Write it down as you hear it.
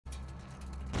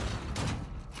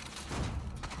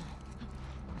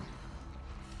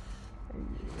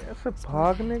से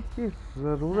भागने की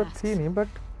जरूरत थी नहीं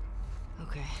बट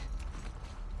Okay.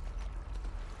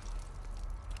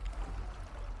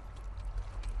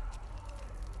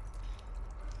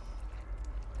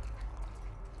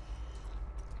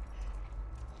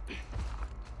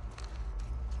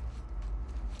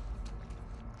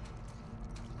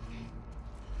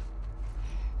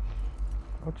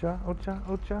 ऊंचा ऊंचा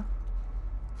ऊंचा।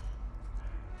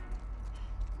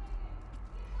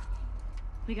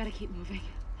 We gotta keep moving.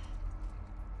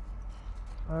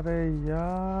 अरे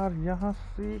यार यहाँ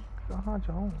से कहाँ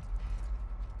जाऊँ?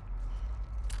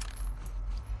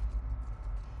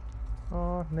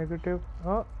 नेगेटिव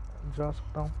जा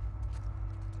सकता हूँ,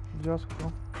 जा सकता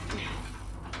हूँ।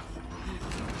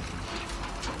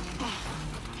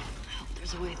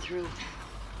 There's a way through.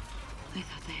 I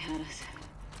thought they had us.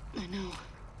 I know.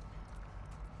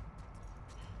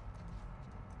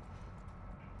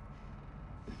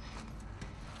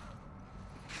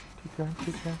 ठीक है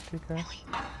ठीक है ठीक है।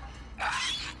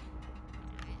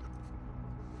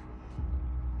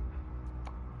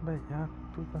 भाई यार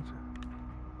तू कौन सा?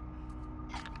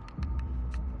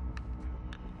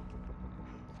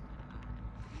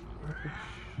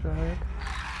 शायद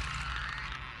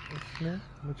इसने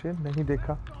मुझे नहीं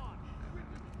देखा।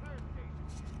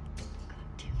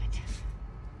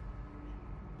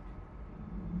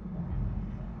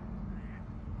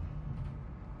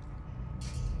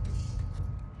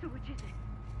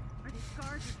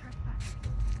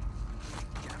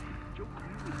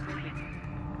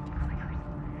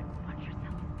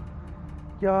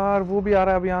 यार वो भी आ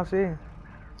रहा है अब यहाँ से।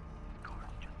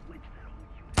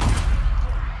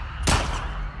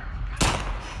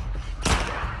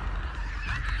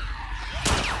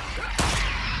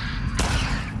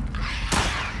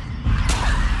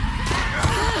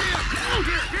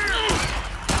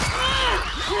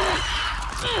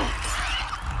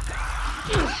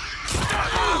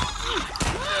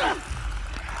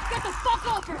 Get the fuck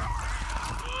off her!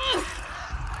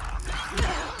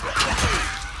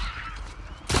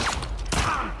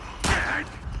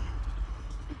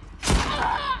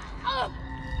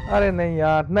 अरे नहीं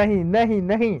यार, नहीं नहीं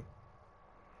नहीं।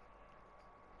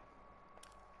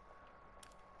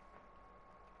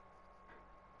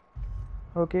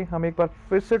 ओके हम एक बार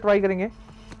फिर से ट्राई करेंगे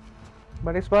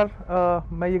बट इस बार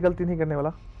मैं ये गलती नहीं करने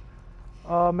वाला।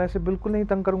 मैं इसे बिल्कुल नहीं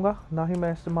तंग करूंगा, ना ही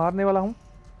मैं इसे मारने वाला हूँ।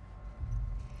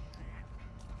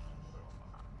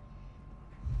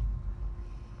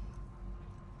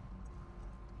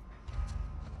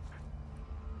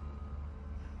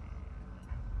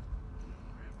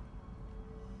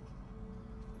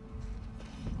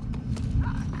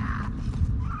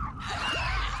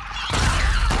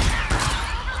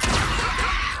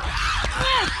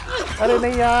 अरे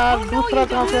नहीं यार, दूसरा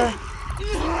कहाँ से है?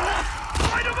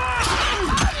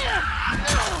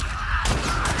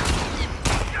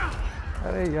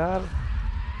 अरे यार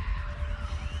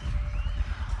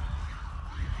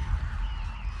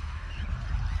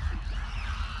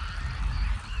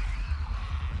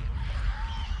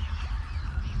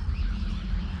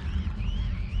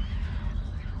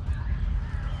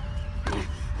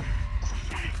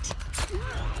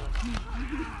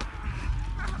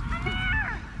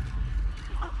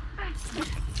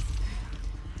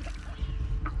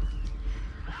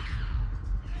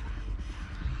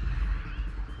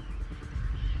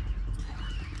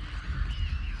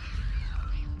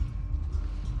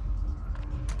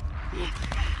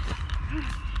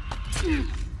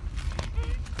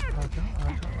आजा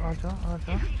आजा आजा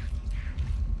आजा।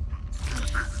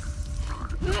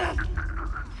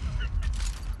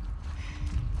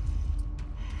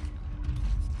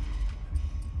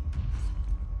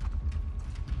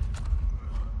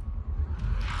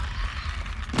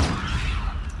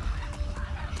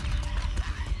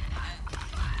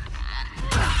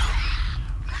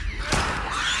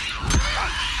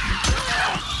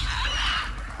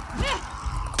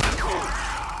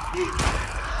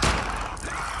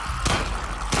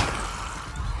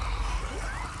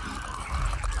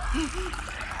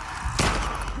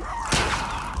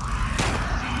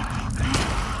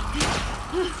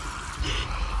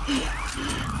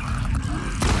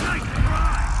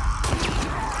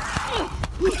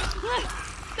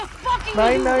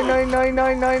 नहीं नहीं नहीं नहीं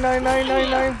नहीं नहीं नहीं नहीं नहीं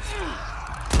नहीं।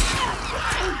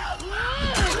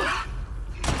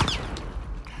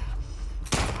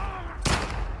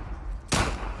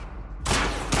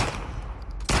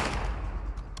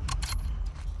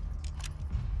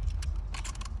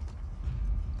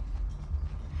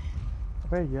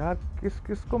 अबे यार किस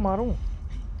किस को मारूं?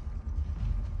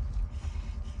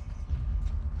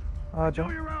 आ जाओ।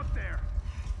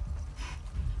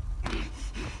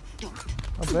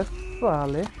 अबे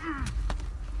साले।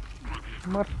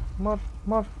 मर मर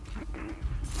मर।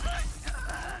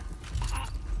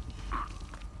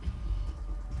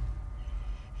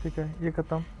 ठीक है, ये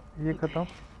खत्म, ये खत्म।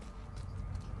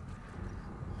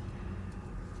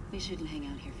 We shouldn't hang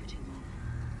out here for too long.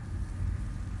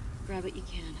 Grab what you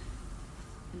can,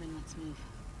 and then let's move.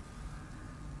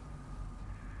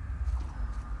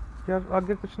 यार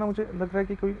आगे कुछ ना, मुझे लग रहा है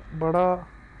कि कोई बड़ा,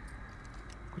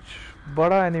 कुछ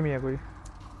बड़ा एनिमी है कोई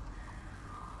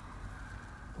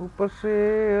ऊपर से।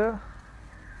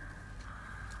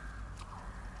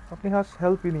 अपने पास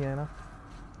हेल्प ही नहीं है ना।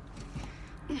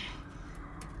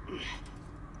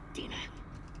 Dina.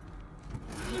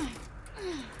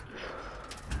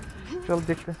 चल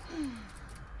देखते हैं।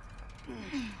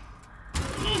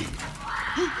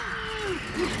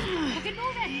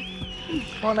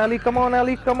 Come on Ellie, come on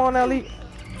Ellie, come on Ellie।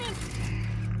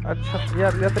 अच्छा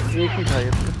यार, या तो एक ही था ये,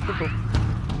 इसको तो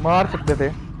मार सकते थे।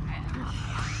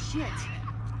 Shit.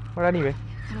 But anyway,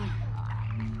 Come on.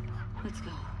 Let's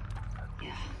go.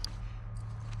 Yeah.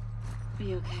 Are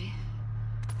you okay?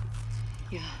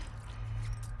 Yeah.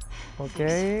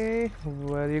 okay,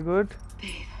 very good।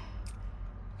 Babe.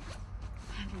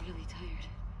 I'm really tired.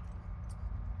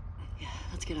 Yeah,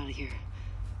 let's get out of here.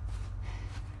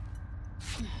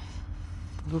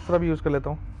 दूसरा भी यूज कर लेता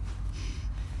हूँ।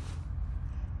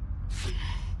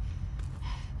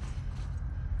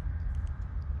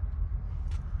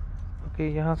 ओके,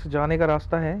 यहाँ से जाने का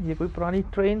रास्ता है। ये कोई पुरानी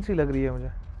ट्रेन सी लग रही है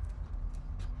मुझे।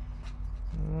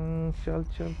 चल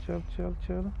चल चल चल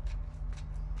चल।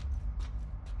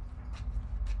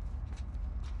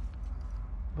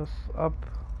 बस अब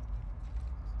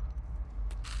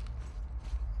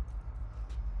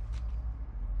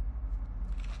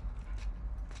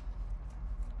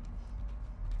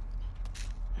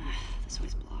This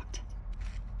way's blocked.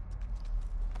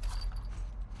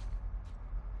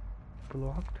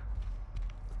 ब्लॉक्ड।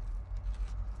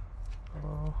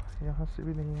 यहाँ से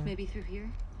भी नहीं है। Maybe through here?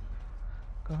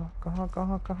 कहाँ कहाँ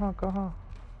कहाँ कहाँ कहाँ?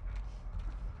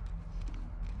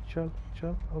 चल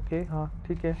चल, ओके, हाँ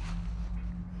ठीक है।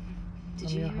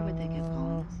 Did you hear what they kept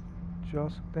calling us? जा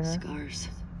सकते हैं। Scars.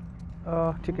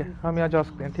 ठीक है, हम यहाँ जा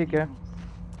सकते हैं। ठीक है।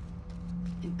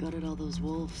 They gutted all those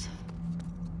wolves.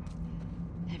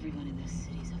 Everyone in this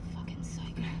city's a fucking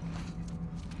psycho.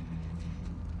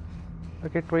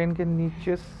 Okay, train के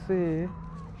नीचे से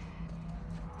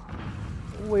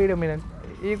वेट अ मिनट,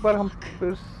 एक बार हम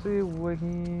फिर से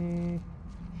वहीं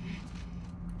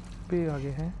पे आ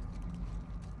गए हैं।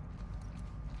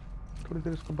 थोड़ी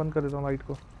देर इसको बंद कर देता हूँ, लाइट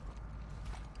को।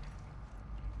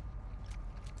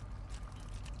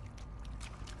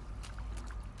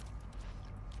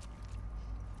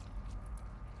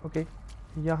 ओके,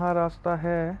 यहाँ रास्ता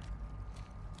है।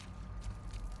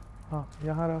 हाँ,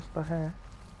 यहाँ रास्ता है।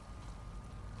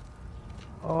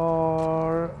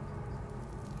 और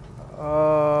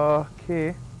okay.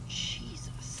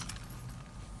 Jesus.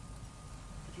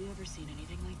 Have you ever seen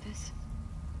anything like this?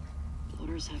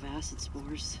 Bloaters have acid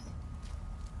spores.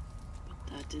 But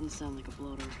that didn't sound like a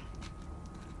bloater.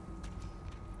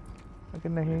 Okay,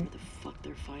 नहीं। Whatever the fuck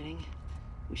they're fighting,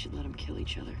 we should let them kill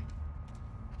each other.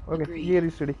 Okay, Agreed. ये रही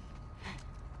सीढ़ी।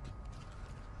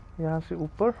 यहाँ से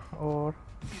ऊपर, और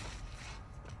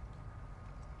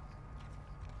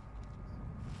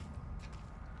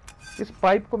इस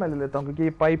pipe को मैं ले लेता हूँ, क्योंकि ये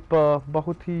पाइप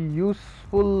बहुत ही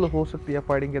यूजफुल हो सकती है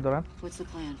फाइटिंग के दौरान। What's the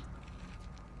plan?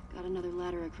 Got another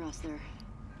ladder across there.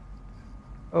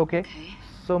 Okay,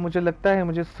 सो मुझे लगता है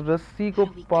मुझे इस रस्सी को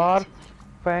पार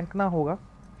फेंकना होगा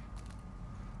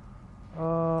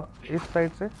इस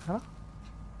साइड से, है ना?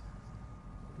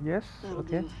 Yes,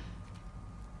 okay.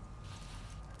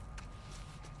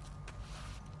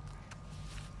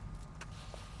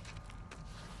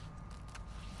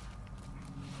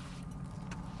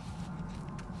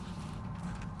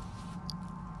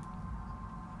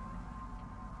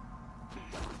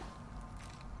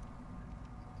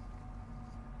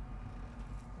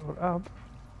 और अब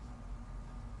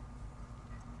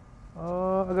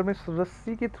अगर मैं इस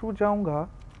रस्सी के थ्रू जाऊंगा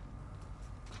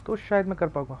तो शायद मैं कर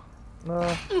पाऊंगा।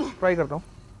 ट्राई करता हूँ,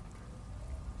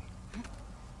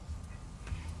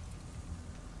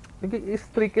 क्योंकि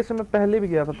इस तरीके से मैं पहले भी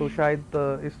गया था, तो शायद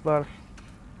इस बार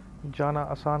जाना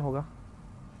आसान होगा।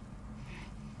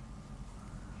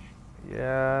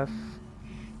 यस,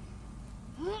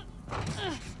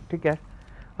 ठीक है।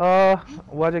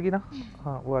 वो आ जाएगी ना?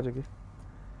 हाँ, वो आ जाएगी।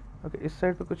 ओके, इस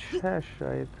साइड पे कुछ है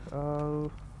शायद।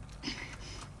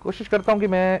 कोशिश करता हूँ कि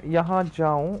मैं यहाँ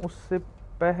जाऊँ उससे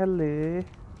पहले।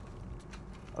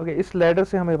 ओके, इस लैडर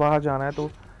से हमें बाहर जाना है, तो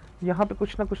यहाँ पे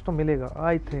कुछ ना कुछ तो मिलेगा।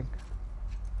 आई थिंक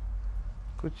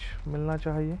कुछ मिलना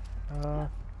चाहिए।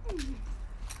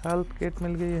 हेल्थ किट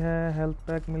मिल गई है, हेल्थ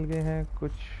पैक मिल गए हैं,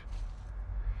 कुछ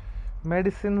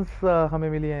मेडिसिन्स हमें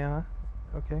मिली है यहाँ।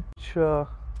 Okay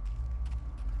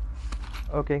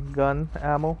okay gun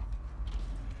ammo.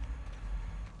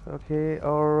 Okay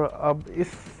और अब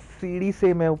इस सीढ़ी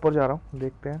से मैं ऊपर जा रहा हूँ,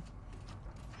 देखते हैं।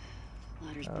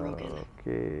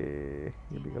 ओके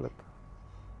ये भी गलत।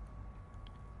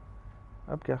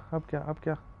 अब क्या अब क्या अब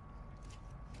क्या?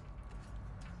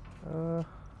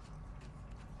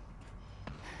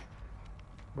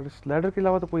 बट इस लैडर के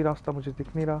अलावा तो कोई रास्ता मुझे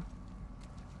दिख नहीं रहा,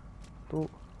 तो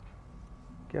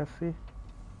कैसे?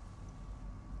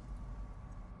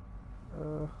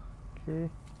 ओके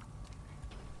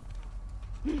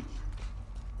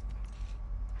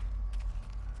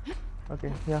ओके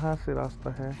यहाँ से रास्ता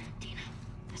है। Dina,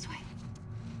 this way.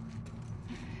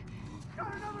 Got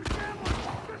another gambler!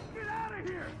 Just get out of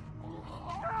here!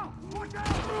 Now, watch out!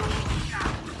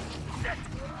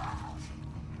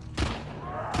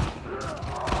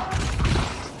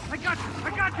 I got you!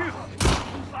 I got you!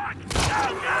 Fuck!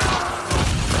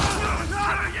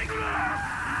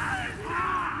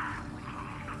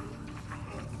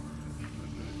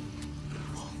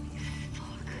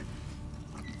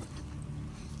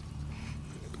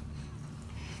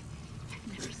 I've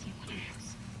never seen one of those.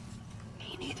 Me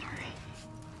neither.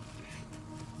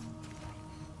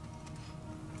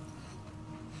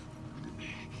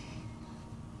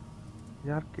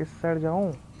 यार किस side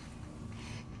जाऊं?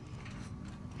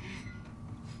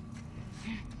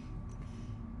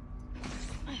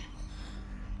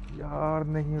 यार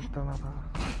नहीं उतरना था।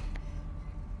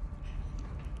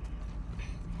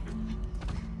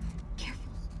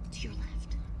 Careful, to your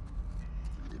left.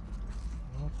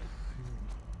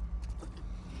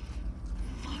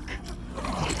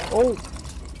 Oh!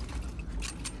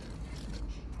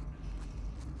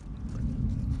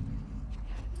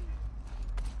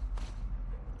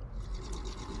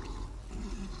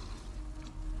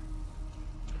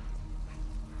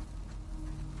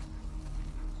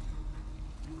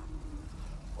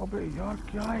 अबे यार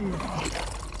क्या है ये?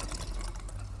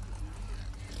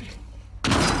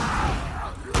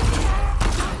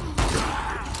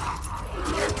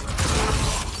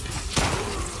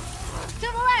 To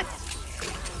the left!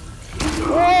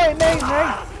 ओए नहीं नहीं।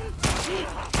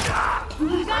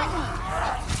 You got one!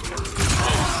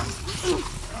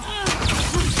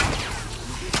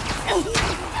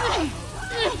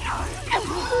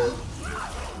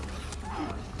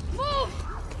 Move!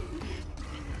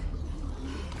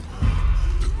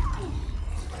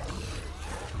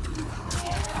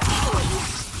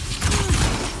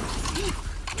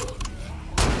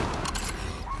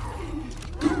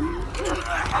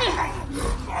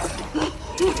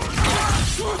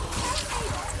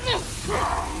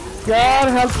 यार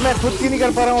हेल्प मैं खुद की नहीं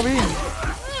कर पा रहा हूँ अभी।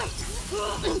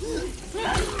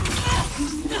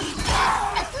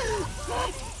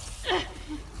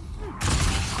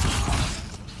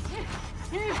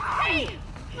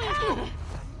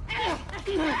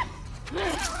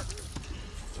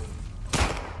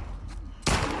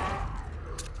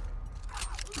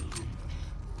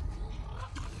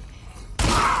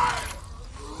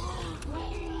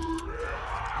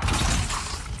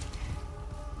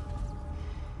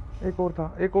 एक और था,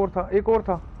 एक और था, एक और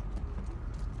था।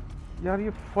 यार ये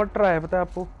फट रहा है, पता है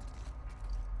आपको?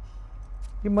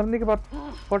 ये मरने के बाद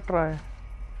फट रहा है।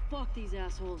 Fuck these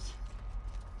assholes.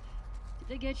 Did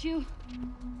they get you?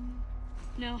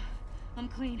 No, I'm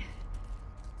clean.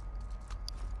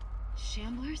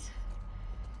 Shamblers?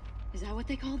 Is that what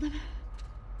they called them?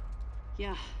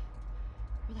 Yeah.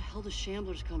 Where the hell do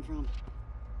shamblers come from?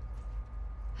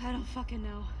 I don't fucking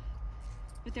know.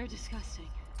 But they're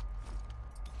disgusting.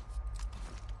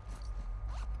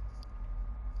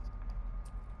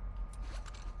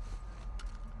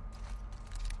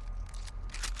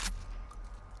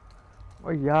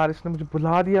 और यार इसने मुझे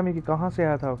बुला दिया मैं कि कहाँ से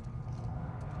आया था,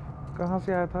 कहाँ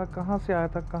से आया था, कहाँ से आया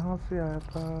था, कहाँ से आया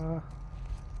था।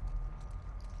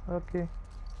 ओके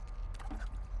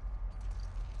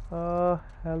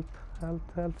हेल्थ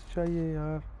हेल्थ हेल्थ चाहिए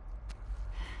यार।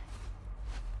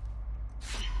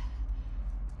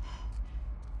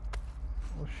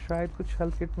 और शायद कुछ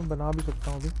हेल्थ किट में बना भी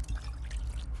सकता हूँ अभी।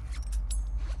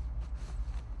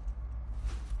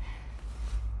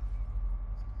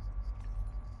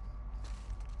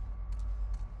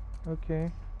 ओके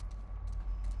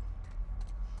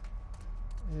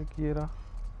एक ये रहा,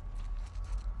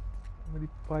 मेरी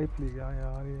पाइप ले गया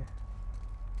यार ये।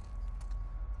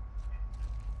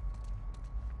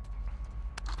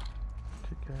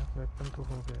 ठीक है वेपन तो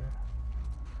हो गया है।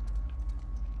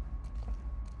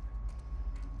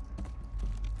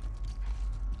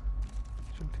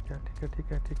 चल ठीक है ठीक है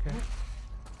ठीक है ठीक है।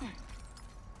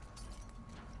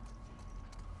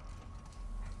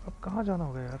 कहाँ जाना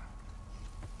होगा यार?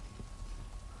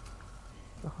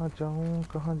 कहाँ जाऊँ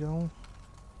कहाँ जाऊँ?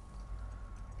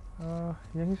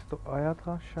 यहीं से तो आया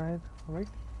था शायद, राइट?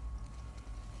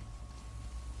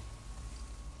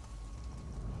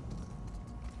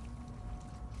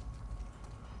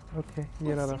 ओके,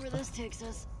 ये रहा Let's see where रास्ता। this takes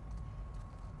us.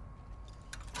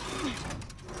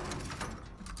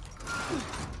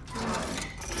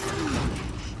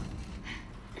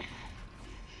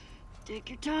 Take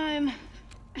your time.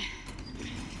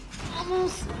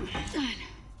 Almost done.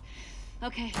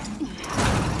 Okay.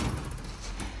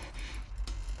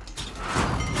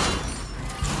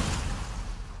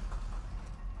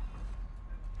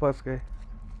 फंस गए।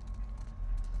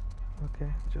 ओके,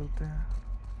 चलते हैं।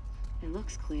 It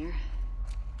looks clear,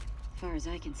 as far as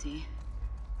I can see.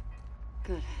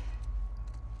 Good.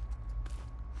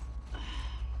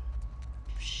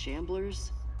 Shamblers?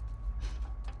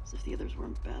 As if the others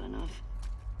weren't bad enough.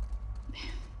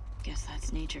 Guess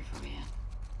that's nature for you.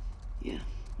 Yeah,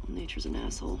 well, nature's an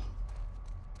asshole.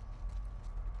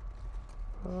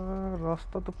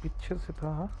 रास्ता तो पीछे से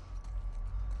था।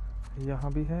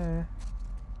 यहाँ भी है।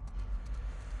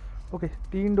 ओके,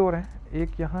 3 डोर हैं।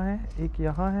 एक यहाँ है, एक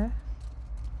यहाँ है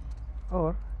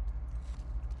और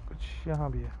कुछ यहाँ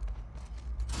भी है।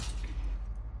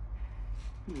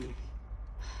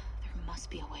 There must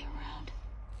be a way around.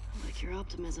 I like your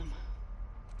optimism.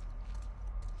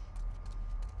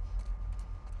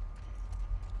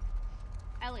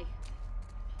 Ellie.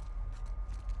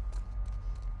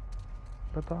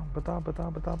 बता बता बता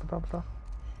बता बता बता।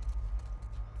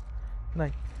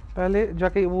 नहीं, पहले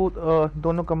जाके वो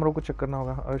दोनों कमरों को चेक करना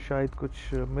होगा और शायद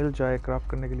कुछ मिल जाए क्राफ्ट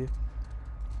करने के लिए,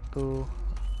 तो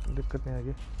दिक्कत नहीं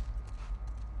आएगी।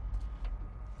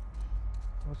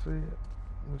 वैसे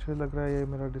मुझे लग रहा है ये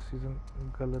मेरा डिसीजन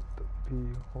गलत भी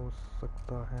हो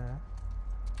सकता है।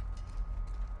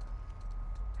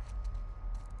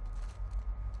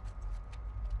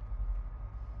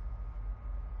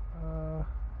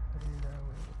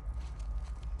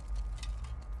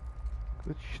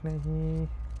 कुछ नहीं।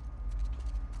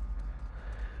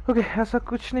 ओके, ऐसा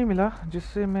कुछ नहीं मिला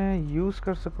जिससे मैं यूज़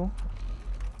कर सकूं।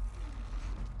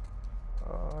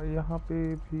 यहाँ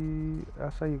पे भी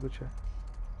ऐसा ही कुछ है।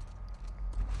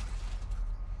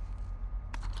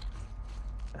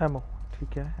 एमो,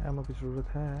 ठीक है, एमो की ज़रूरत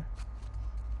है।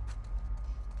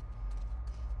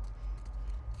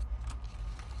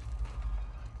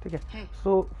 ठीक है,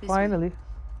 सो फाइनली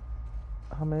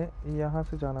हमें यहाँ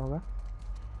से जाना होगा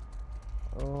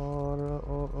और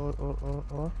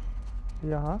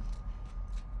यहाँ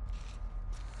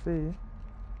से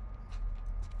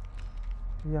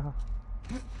यहाँ।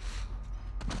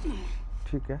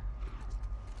 ठीक है,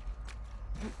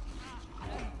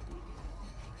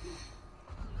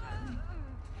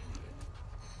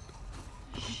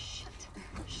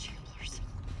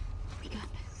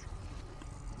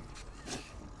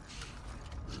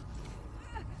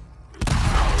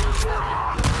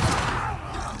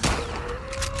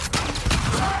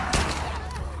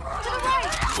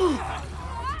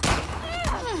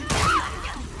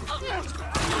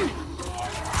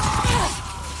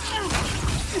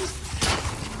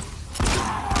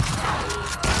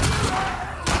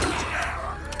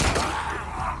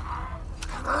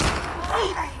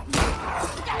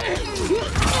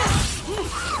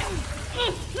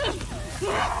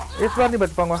 इस बार नहीं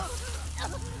बच पाऊंगा,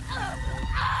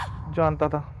 जानता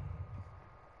था।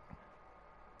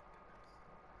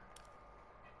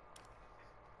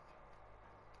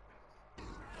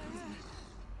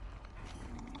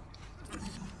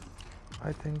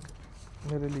 आई थिंक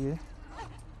मेरे लिए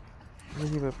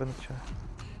यही वेपन अच्छा है।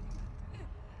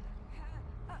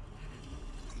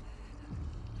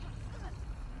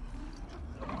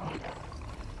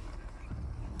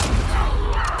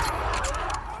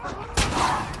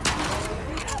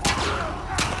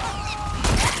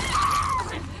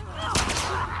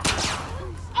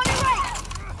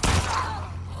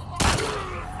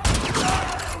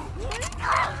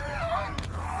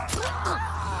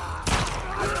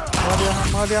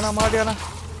 मार दिया ना।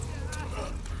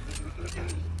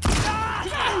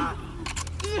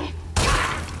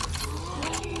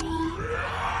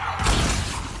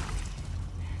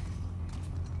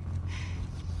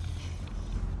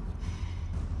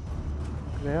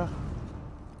 गया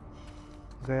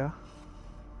गया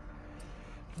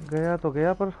गया तो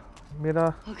गया, पर मेरा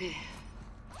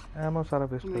एमो सारा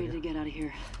वेस्ट हो गया।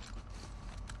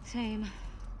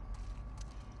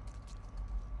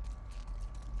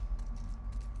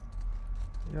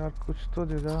 यार कुछ तो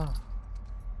दे जा।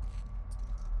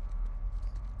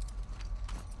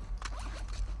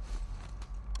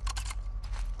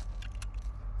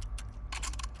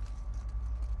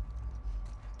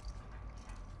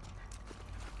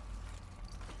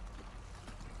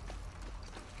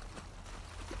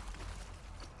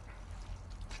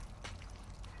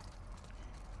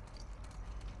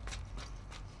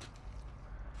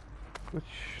 कुछ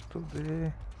तो दे।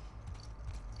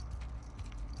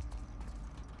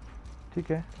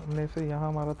 ठीक है, हमने इसे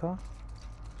यहाँ मारा था,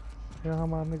 यहाँ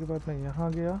मारने के बाद मैं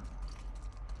यहाँ गया,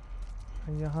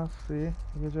 यहाँ से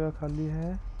ये जगह खाली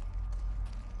है,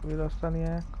 कोई रास्ता नहीं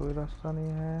है, कोई रास्ता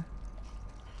नहीं है,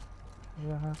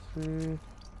 यहाँ से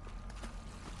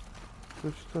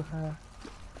कुछ तो है,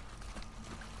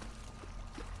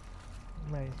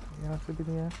 नहीं यहाँ से भी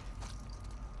नहीं है,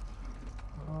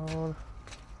 और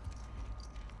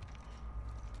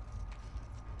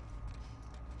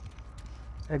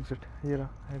एग्जिट, ये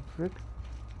रहा exit.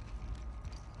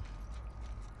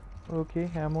 Okay,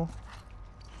 ammo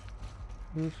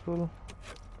useful,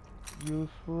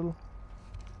 useful,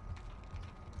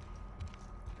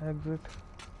 exit,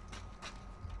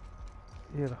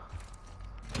 ये रहा।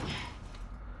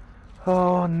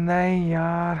 ओह नहीं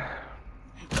यार,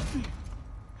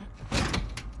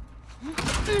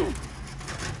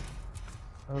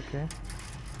 ओके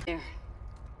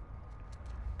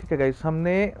ठीक है गाइस,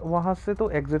 हमने वहां से तो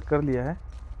एग्जिट कर लिया है,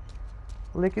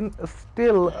 लेकिन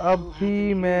स्टिल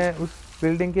अभी मैं उस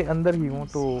बिल्डिंग के अंदर ही हूँ,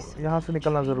 तो यहाँ से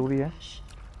निकलना ज़रूरी है।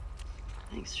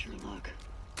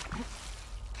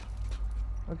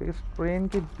 ओके, इस ट्रेन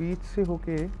के बीच से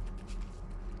होके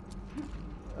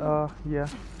या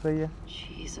सही है।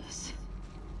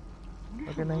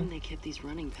 ओके नहीं,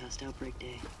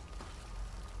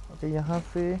 ओके यहाँ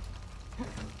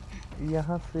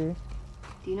से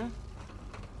Dina?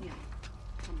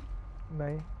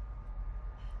 नहीं,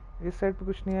 इस साइड पे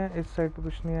कुछ नहीं है, इस साइड पे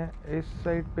कुछ नहीं है, इस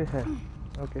साइड पे है।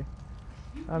 ओके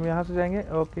हम यहाँ से जाएंगे।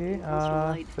 ओके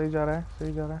सही जा रहा है,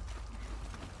 सही जा रहा है।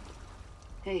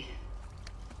 Hey,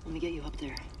 let me get you up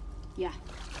there. Yeah.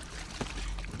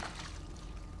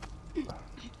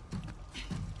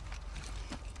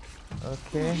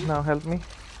 Okay, now help me.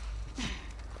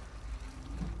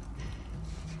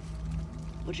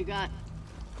 What you got?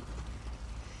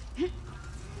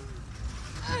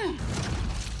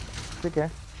 ठीक है।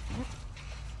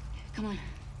 Come on.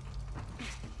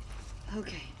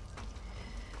 Okay.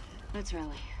 Let's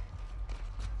rally.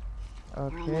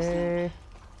 Okay.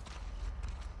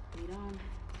 Lead on.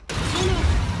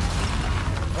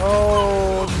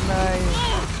 Oh, nice.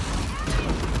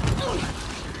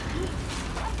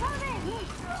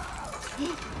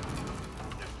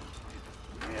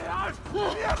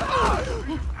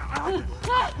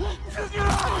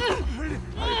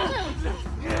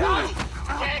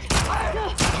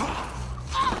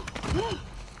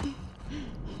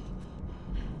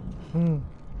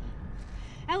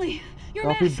 Ellie, you're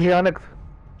काफी next. भयानक।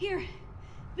 Here,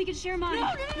 we can share mine. No!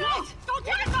 What? Don't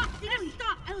take it off! Ellie,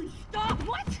 stop! Ellie, stop!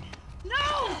 What? No!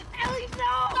 Ellie,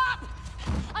 no! Stop!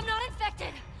 I'm not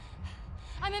infected.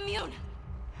 I'm immune.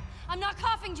 I'm not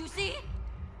coughing, do you see?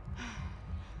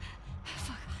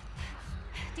 Fuck.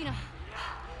 Dina.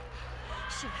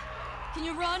 Shit. Can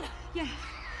you run? Yeah.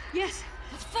 Yes.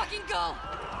 Let's fucking go!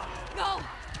 Go!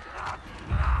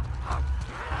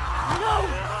 No!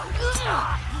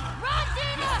 Run,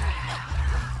 Dina!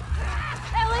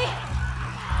 Ellie!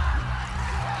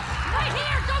 Right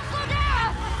here! Don't slow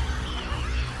down!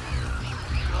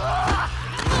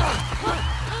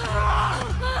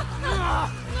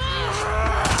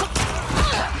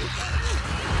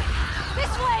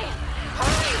 This way!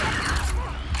 Follow me!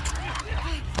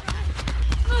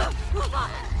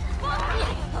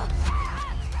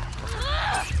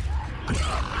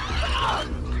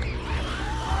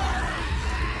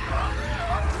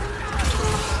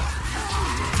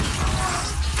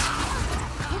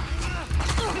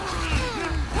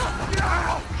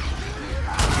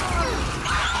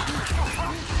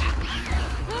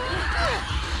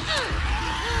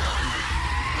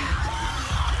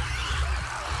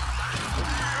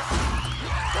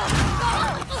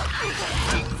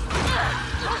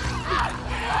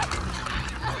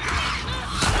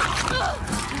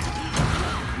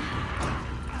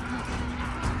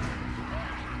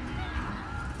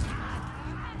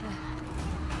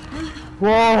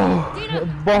 वाह,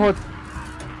 बहुत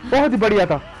बहुत ही बढ़िया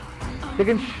था,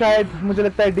 लेकिन शायद मुझे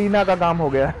लगता है डीना का काम हो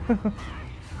गया।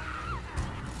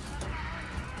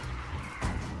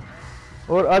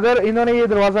 और अगर इन्होंने ये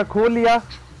दरवाजा खोल लिया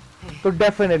तो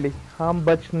डेफिनेटली हम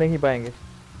बच नहीं पाएंगे।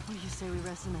 What do you say we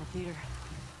rest in that theater?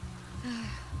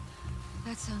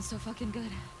 That sounds so fucking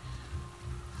good.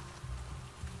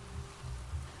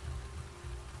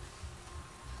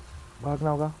 भागना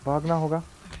होगा, भागना होगा।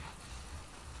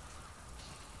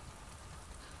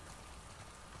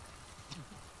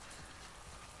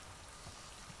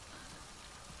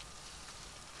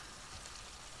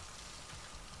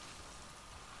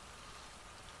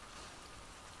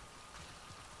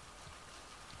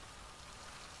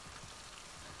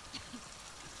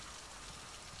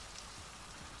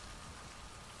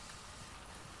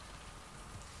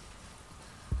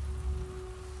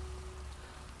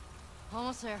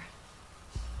 Almost there.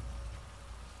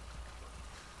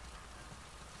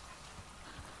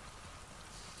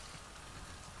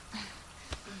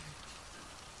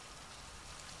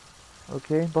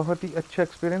 ओके बहुत ही अच्छा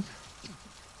experience.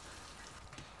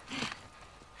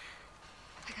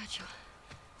 I got you.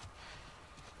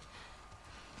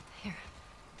 Here.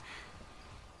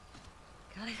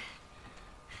 Got it?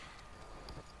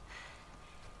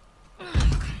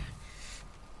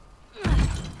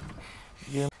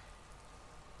 ये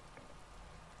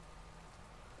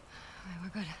Alright, we're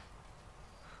good.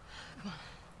 Come on.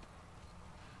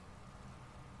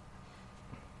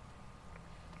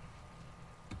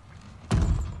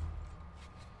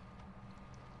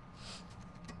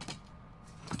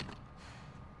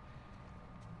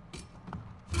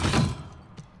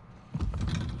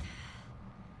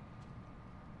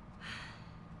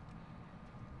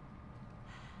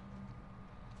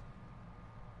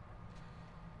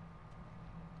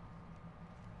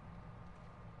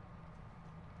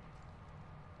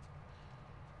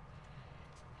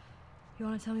 You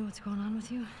want to tell me what's going on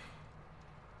with you?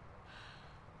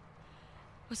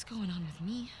 What's going on with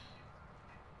me?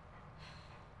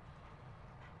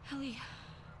 Ellie,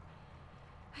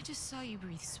 I just saw you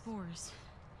breathe spores.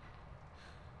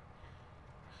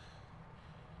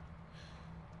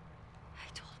 I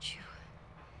told you.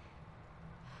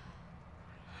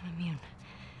 I'm immune.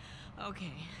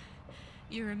 Okay,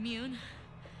 you're immune?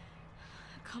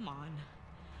 Come on.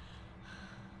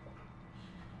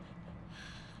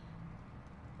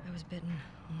 I was bitten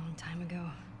a long time ago.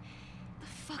 The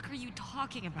fuck are you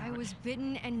talking about? I was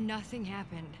bitten and nothing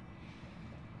happened.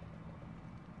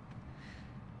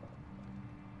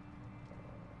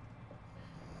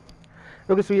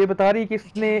 Okay so ये बता रही है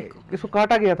कि इसको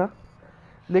काटा गया था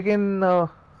लेकिन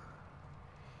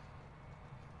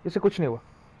इसे कुछ नहीं हुआ.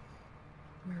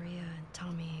 Maria and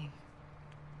Tommy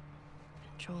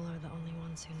and Joel are the only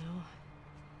ones who know.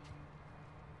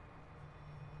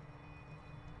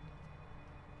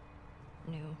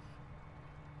 Knew.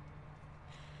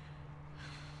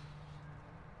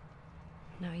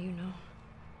 Now you know.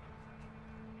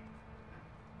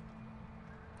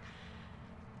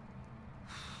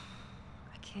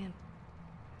 I can't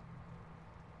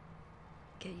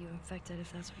get you infected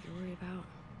if that's what you're worried about.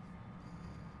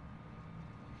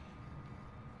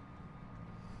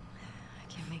 I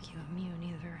can't make you immune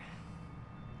either.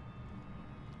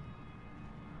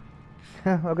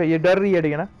 Okay ये डर रही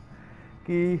है ना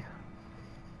कि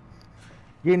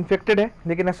ये infected है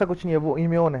लेकिन ऐसा कुछ नहीं है, वो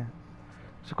इम्यून है,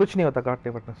 so कुछ नहीं होता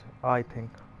काटने पड़ने से. I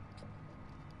think.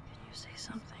 Can you say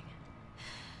something?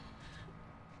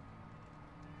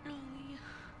 Ellie.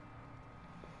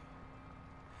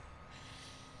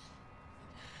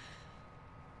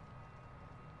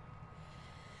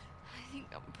 I think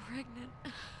I'm pregnant.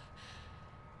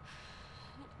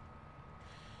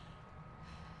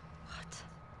 What?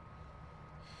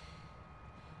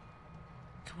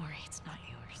 Don't worry, it's not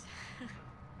yours.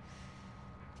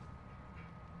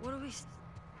 What are we...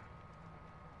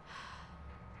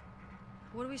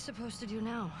 What are we supposed to do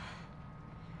now?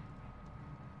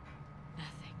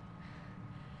 Nothing.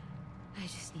 I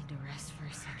just need to rest for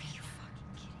a second. Are you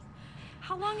fucking kidding?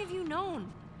 How long have you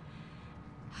known?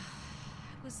 I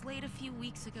was late a few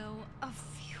weeks ago. A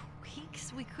few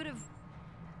weeks? We could have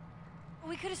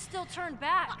still turned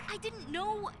back. I didn't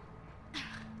know.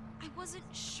 I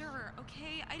wasn't sure,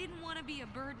 okay? I didn't want to be a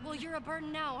burden. Well, you're a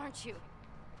burden now, aren't you?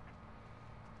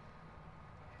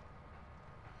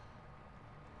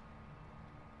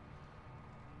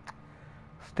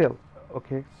 Still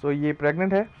okay so ये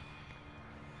pregnant है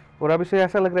और अब इसे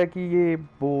ऐसा लग रहा है कि ये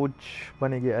बोझ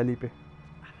बनेगी एली पे.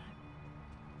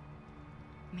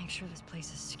 Make sure this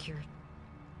place is secured.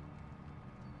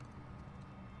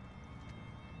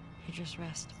 You just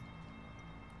rest.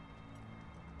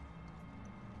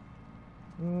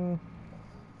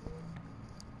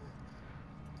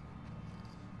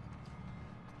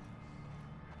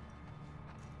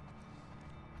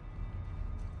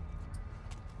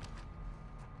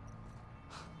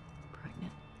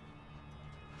 Pregnant.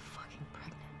 Fucking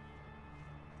pregnant.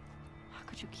 How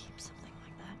could you keep something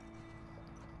like that?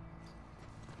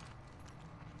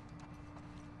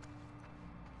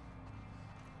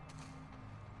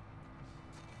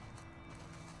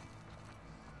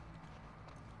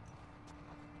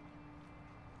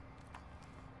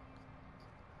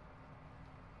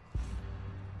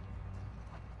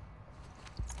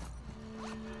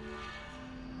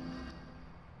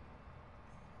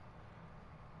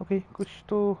 Okay कुछ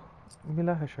तो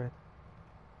मिला है शायद.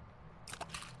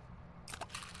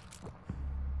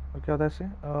 और क्या होता है इसे?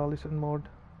 Listen mode.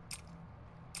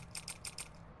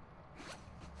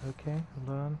 ओके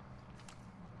लर्न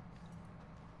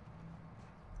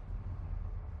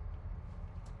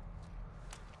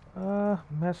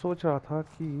मैं सोच रहा था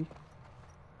कि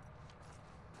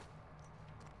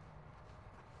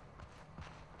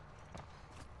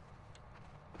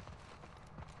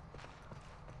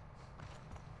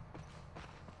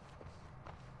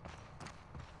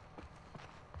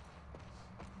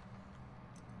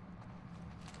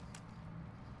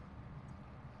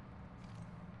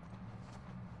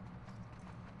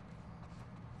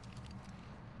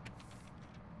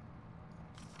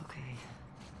Okay.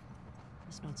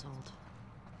 This note's old.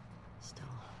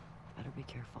 Still, better be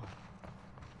careful.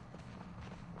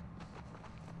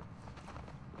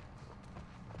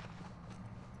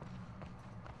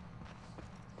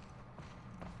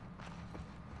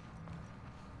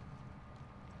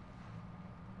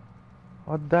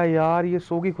 अद्दा यार, ये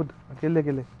सोगी खुद अकेले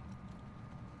अकेले।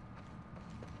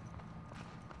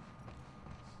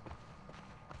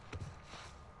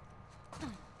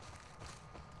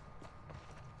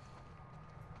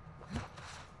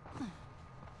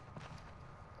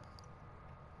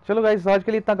 चलो गाइस, आज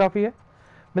के लिए इतना काफ़ी है।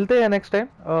 मिलते हैं नेक्स्ट टाइम।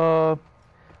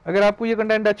 अगर आपको ये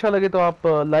कंटेंट अच्छा लगे तो आप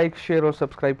लाइक, शेयर और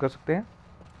सब्सक्राइब कर सकते हैं।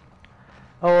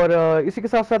 और इसी के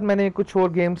साथ साथ मैंने कुछ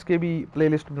और गेम्स के भी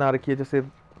प्लेलिस्ट बना रखी है, जैसे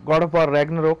गॉड ऑफ वार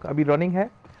रैग्नारोक अभी रनिंग है,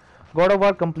 गॉड ऑफ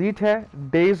वार कंप्लीट है,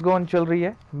 डेज गॉन चल रही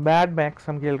है, मैड मैक्स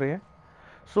हम खेल रहे हैं।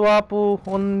 सो आप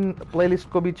उन प्लेलिस्ट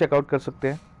को भी चेकआउट कर सकते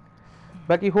हैं।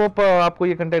 बाकी होप आपको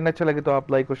ये कंटेंट अच्छा लगे तो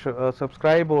आप लाइक और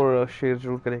सब्सक्राइब और शेयर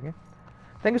जरूर करेंगे।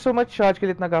 Thank you so much. आज के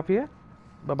लिए इतना काफ़ी है।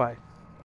 Bye bye.